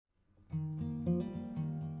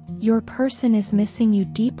Your person is missing you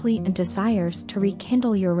deeply and desires to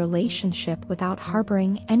rekindle your relationship without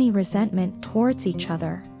harboring any resentment towards each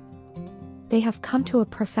other. They have come to a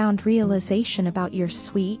profound realization about your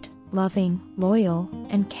sweet, loving, loyal,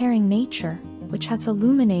 and caring nature, which has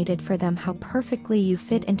illuminated for them how perfectly you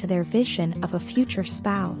fit into their vision of a future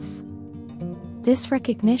spouse. This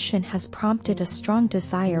recognition has prompted a strong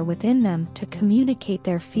desire within them to communicate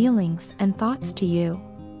their feelings and thoughts to you.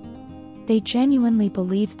 They genuinely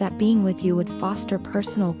believe that being with you would foster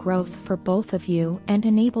personal growth for both of you and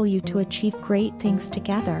enable you to achieve great things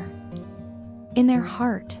together. In their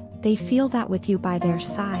heart, they feel that with you by their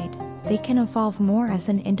side, they can evolve more as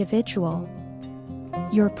an individual.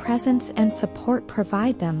 Your presence and support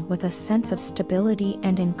provide them with a sense of stability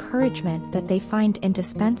and encouragement that they find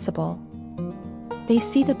indispensable. They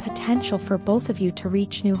see the potential for both of you to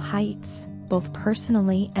reach new heights, both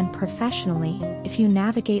personally and professionally, if you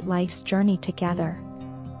navigate life's journey together.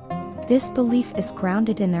 This belief is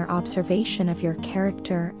grounded in their observation of your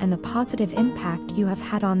character and the positive impact you have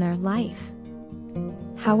had on their life.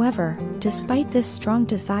 However, despite this strong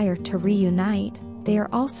desire to reunite, they are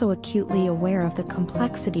also acutely aware of the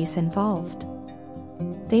complexities involved.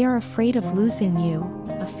 They are afraid of losing you,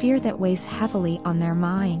 a fear that weighs heavily on their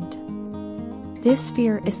mind. This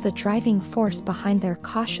fear is the driving force behind their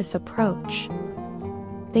cautious approach.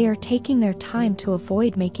 They are taking their time to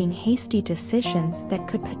avoid making hasty decisions that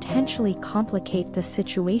could potentially complicate the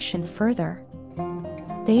situation further.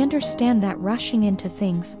 They understand that rushing into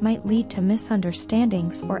things might lead to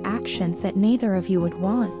misunderstandings or actions that neither of you would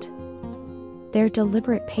want. Their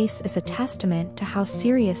deliberate pace is a testament to how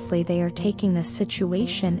seriously they are taking the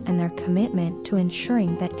situation and their commitment to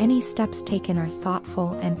ensuring that any steps taken are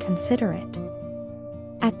thoughtful and considerate.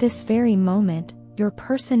 At this very moment, your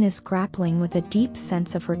person is grappling with a deep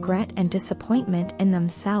sense of regret and disappointment in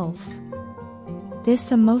themselves.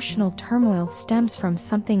 This emotional turmoil stems from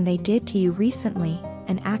something they did to you recently,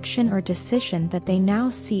 an action or decision that they now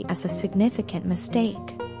see as a significant mistake.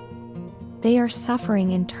 They are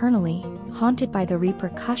suffering internally, haunted by the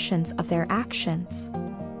repercussions of their actions.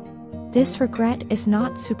 This regret is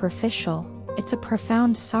not superficial, it's a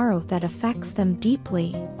profound sorrow that affects them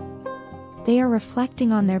deeply. They are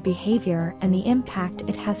reflecting on their behavior and the impact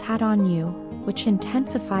it has had on you, which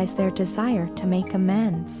intensifies their desire to make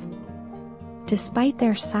amends. Despite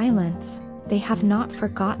their silence, they have not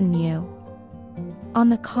forgotten you. On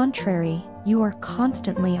the contrary, you are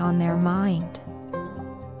constantly on their mind.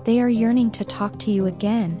 They are yearning to talk to you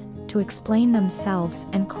again, to explain themselves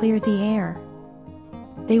and clear the air.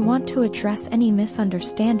 They want to address any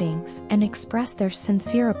misunderstandings and express their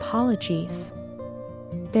sincere apologies.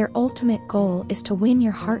 Their ultimate goal is to win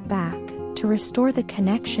your heart back, to restore the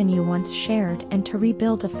connection you once shared and to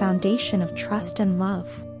rebuild a foundation of trust and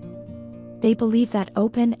love. They believe that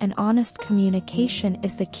open and honest communication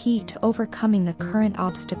is the key to overcoming the current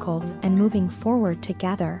obstacles and moving forward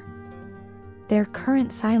together. Their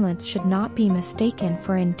current silence should not be mistaken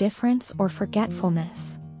for indifference or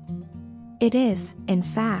forgetfulness. It is, in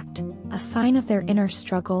fact, a sign of their inner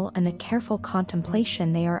struggle and the careful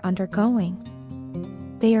contemplation they are undergoing.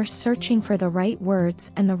 They are searching for the right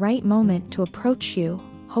words and the right moment to approach you,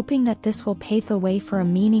 hoping that this will pave the way for a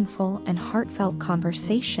meaningful and heartfelt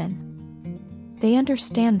conversation. They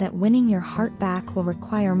understand that winning your heart back will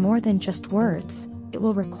require more than just words, it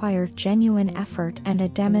will require genuine effort and a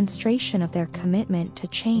demonstration of their commitment to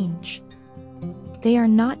change. They are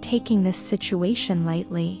not taking this situation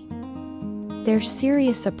lightly. Their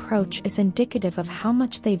serious approach is indicative of how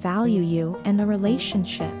much they value you and the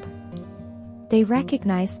relationship. They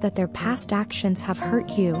recognize that their past actions have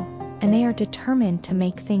hurt you, and they are determined to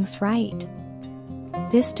make things right.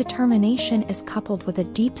 This determination is coupled with a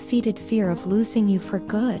deep-seated fear of losing you for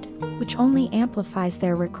good, which only amplifies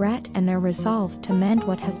their regret and their resolve to mend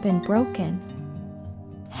what has been broken.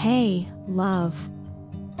 Hey, love.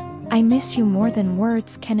 I miss you more than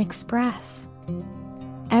words can express.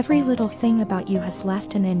 Every little thing about you has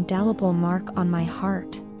left an indelible mark on my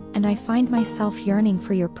heart, and I find myself yearning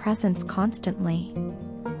for your presence constantly.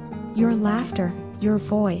 Your laughter, your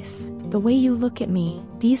voice, the way you look at me,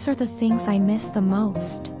 these are the things I miss the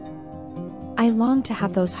most. I long to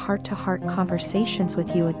have those heart-to-heart conversations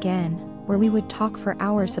with you again, where we would talk for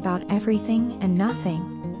hours about everything and nothing.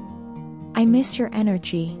 I miss your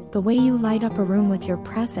energy, the way you light up a room with your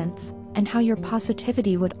presence, and how your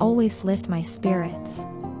positivity would always lift my spirits.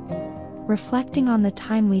 Reflecting on the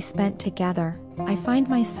time we spent together, I find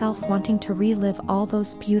myself wanting to relive all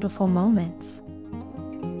those beautiful moments.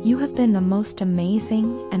 You have been the most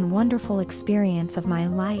amazing and wonderful experience of my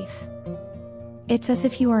life. It's as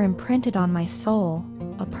if you are imprinted on my soul,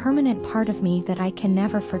 a permanent part of me that I can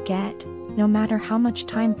never forget, no matter how much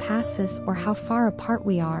time passes or how far apart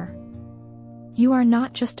we are. You are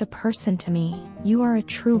not just a person to me, you are a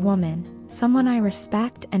true woman, someone I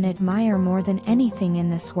respect and admire more than anything in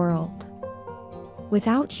this world.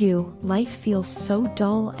 Without you, life feels so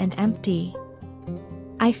dull and empty.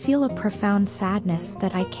 I feel a profound sadness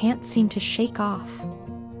that I can't seem to shake off.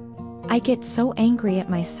 I get so angry at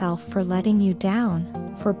myself for letting you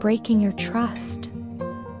down, for breaking your trust.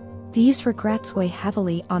 These regrets weigh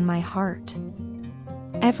heavily on my heart.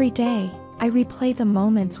 Every day, I replay the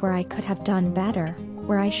moments where I could have done better,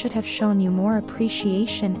 where I should have shown you more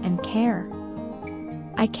appreciation and care.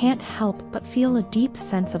 I can't help but feel a deep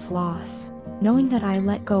sense of loss, knowing that I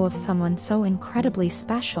let go of someone so incredibly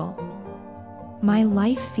special. My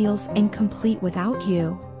life feels incomplete without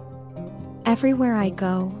you. Everywhere I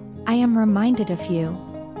go, I am reminded of you.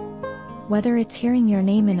 Whether it's hearing your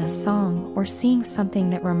name in a song or seeing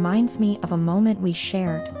something that reminds me of a moment we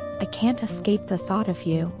shared, I can't escape the thought of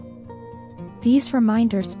you. These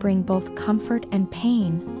reminders bring both comfort and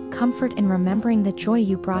pain, comfort in remembering the joy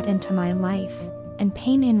you brought into my life, and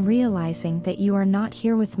pain in realizing that you are not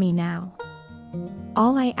here with me now.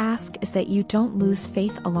 All I ask is that you don't lose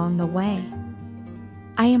faith along the way.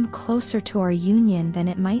 I am closer to our union than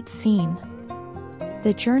it might seem.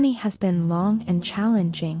 The journey has been long and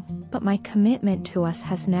challenging, but my commitment to us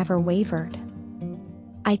has never wavered.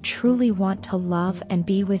 I truly want to love and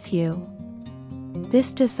be with you.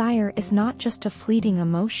 This desire is not just a fleeting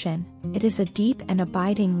emotion, it is a deep and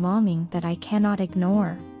abiding longing that I cannot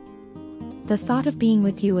ignore. The thought of being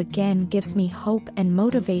with you again gives me hope and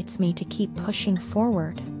motivates me to keep pushing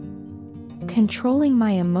forward. Controlling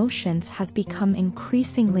my emotions has become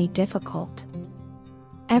increasingly difficult.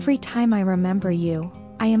 Every time I remember you,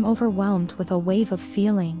 I am overwhelmed with a wave of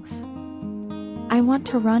feelings. I want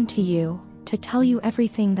to run to you, to tell you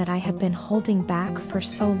everything that I have been holding back for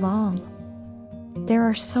so long. There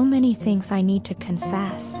are so many things I need to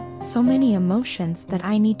confess, so many emotions that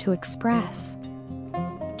I need to express.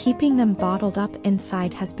 Keeping them bottled up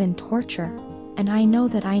inside has been torture, and I know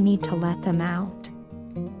that I need to let them out.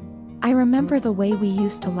 I remember the way we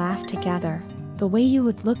used to laugh together, the way you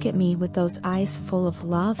would look at me with those eyes full of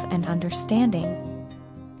love and understanding.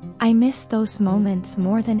 I miss those moments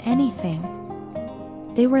more than anything.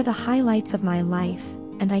 They were the highlights of my life,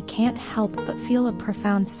 and I can't help but feel a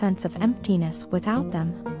profound sense of emptiness without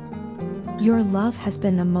them. Your love has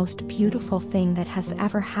been the most beautiful thing that has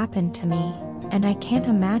ever happened to me, and I can't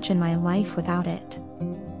imagine my life without it.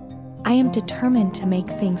 I am determined to make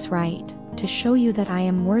things right, to show you that I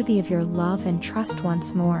am worthy of your love and trust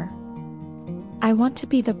once more. I want to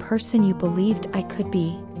be the person you believed I could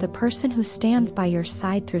be, the person who stands by your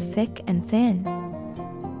side through thick and thin.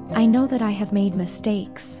 I know that I have made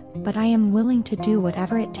mistakes, but I am willing to do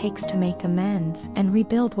whatever it takes to make amends and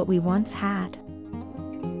rebuild what we once had.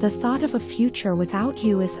 The thought of a future without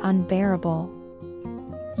you is unbearable.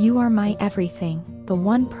 You are my everything, the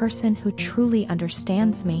one person who truly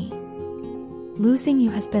understands me. Losing you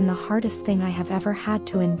has been the hardest thing I have ever had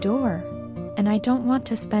to endure, and I don't want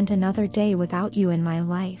to spend another day without you in my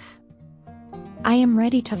life. I am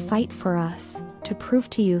ready to fight for us, to prove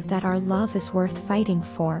to you that our love is worth fighting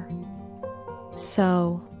for.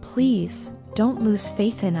 So, please, don't lose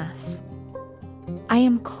faith in us. I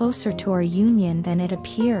am closer to our union than it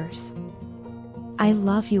appears. I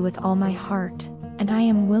love you with all my heart, and I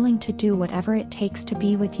am willing to do whatever it takes to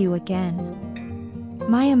be with you again.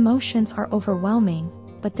 My emotions are overwhelming,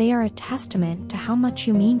 but they are a testament to how much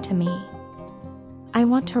you mean to me. I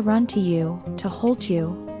want to run to you, to hold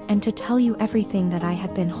you, and to tell you everything that I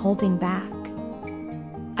had been holding back.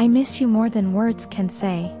 I miss you more than words can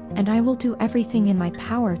say, and I will do everything in my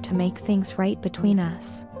power to make things right between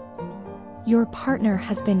us. Your partner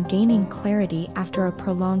has been gaining clarity after a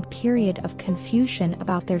prolonged period of confusion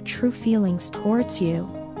about their true feelings towards you.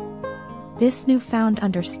 This newfound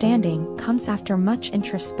understanding comes after much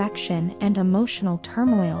introspection and emotional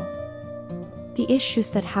turmoil. The issues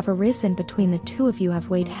that have arisen between the two of you have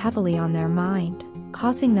weighed heavily on their mind,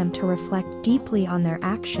 causing them to reflect deeply on their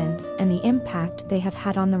actions and the impact they have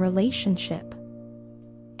had on the relationship.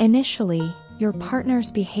 Initially, your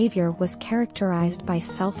partner's behavior was characterized by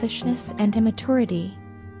selfishness and immaturity.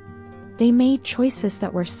 They made choices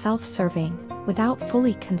that were self-serving, without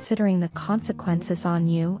fully considering the consequences on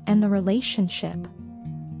you and the relationship.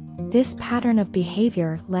 This pattern of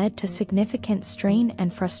behavior led to significant strain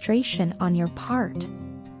and frustration on your part.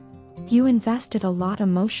 You invested a lot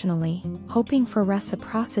emotionally, hoping for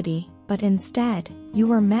reciprocity, but instead, you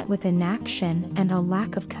were met with inaction and a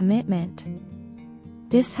lack of commitment.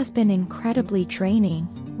 This has been incredibly draining,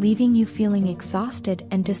 leaving you feeling exhausted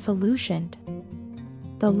and disillusioned.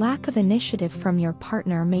 The lack of initiative from your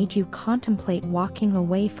partner made you contemplate walking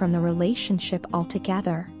away from the relationship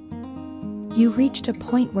altogether. You reached a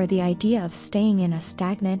point where the idea of staying in a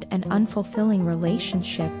stagnant and unfulfilling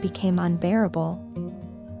relationship became unbearable.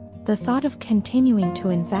 The thought of continuing to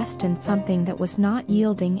invest in something that was not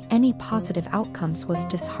yielding any positive outcomes was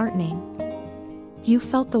disheartening. You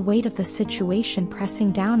felt the weight of the situation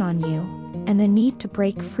pressing down on you, and the need to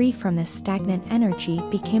break free from this stagnant energy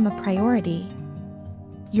became a priority.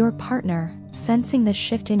 Your partner, sensing the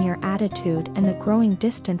shift in your attitude and the growing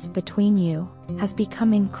distance between you, has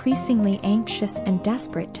become increasingly anxious and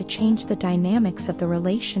desperate to change the dynamics of the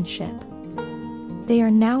relationship. They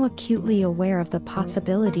are now acutely aware of the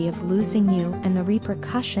possibility of losing you and the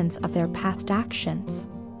repercussions of their past actions.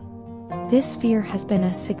 This fear has been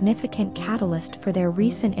a significant catalyst for their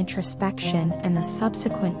recent introspection and the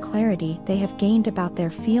subsequent clarity they have gained about their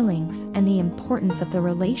feelings and the importance of the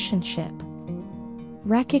relationship.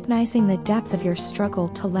 Recognizing the depth of your struggle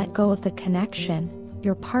to let go of the connection,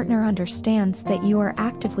 your partner understands that you are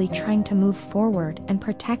actively trying to move forward and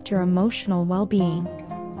protect your emotional well-being.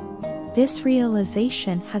 This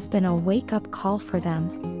realization has been a wake-up call for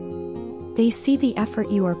them. They see the effort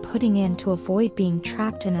you are putting in to avoid being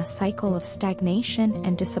trapped in a cycle of stagnation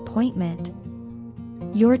and disappointment.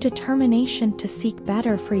 Your determination to seek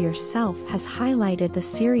better for yourself has highlighted the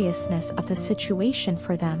seriousness of the situation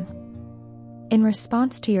for them. In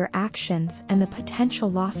response to your actions and the potential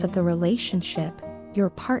loss of the relationship, your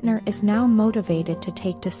partner is now motivated to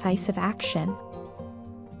take decisive action.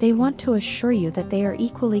 They want to assure you that they are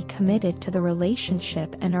equally committed to the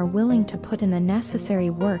relationship and are willing to put in the necessary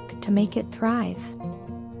work to make it thrive.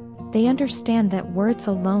 They understand that words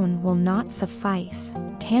alone will not suffice.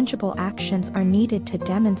 Tangible actions are needed to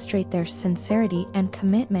demonstrate their sincerity and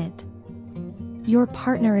commitment. Your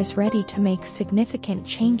partner is ready to make significant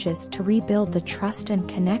changes to rebuild the trust and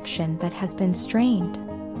connection that has been strained.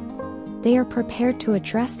 They are prepared to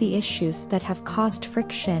address the issues that have caused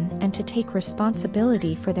friction and to take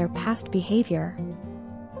responsibility for their past behavior.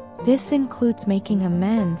 This includes making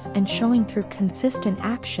amends and showing through consistent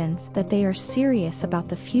actions that they are serious about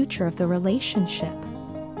the future of the relationship.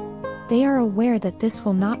 They are aware that this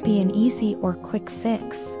will not be an easy or quick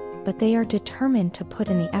fix, but they are determined to put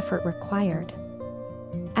in the effort required.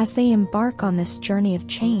 As they embark on this journey of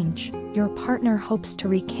change, your partner hopes to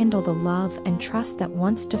rekindle the love and trust that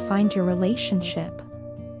once defined your relationship.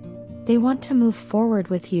 They want to move forward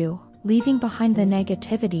with you, leaving behind the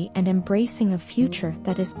negativity and embracing a future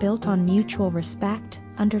that is built on mutual respect,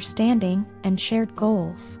 understanding, and shared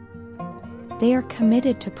goals. They are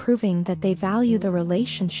committed to proving that they value the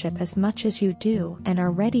relationship as much as you do and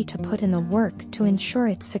are ready to put in the work to ensure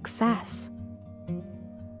its success.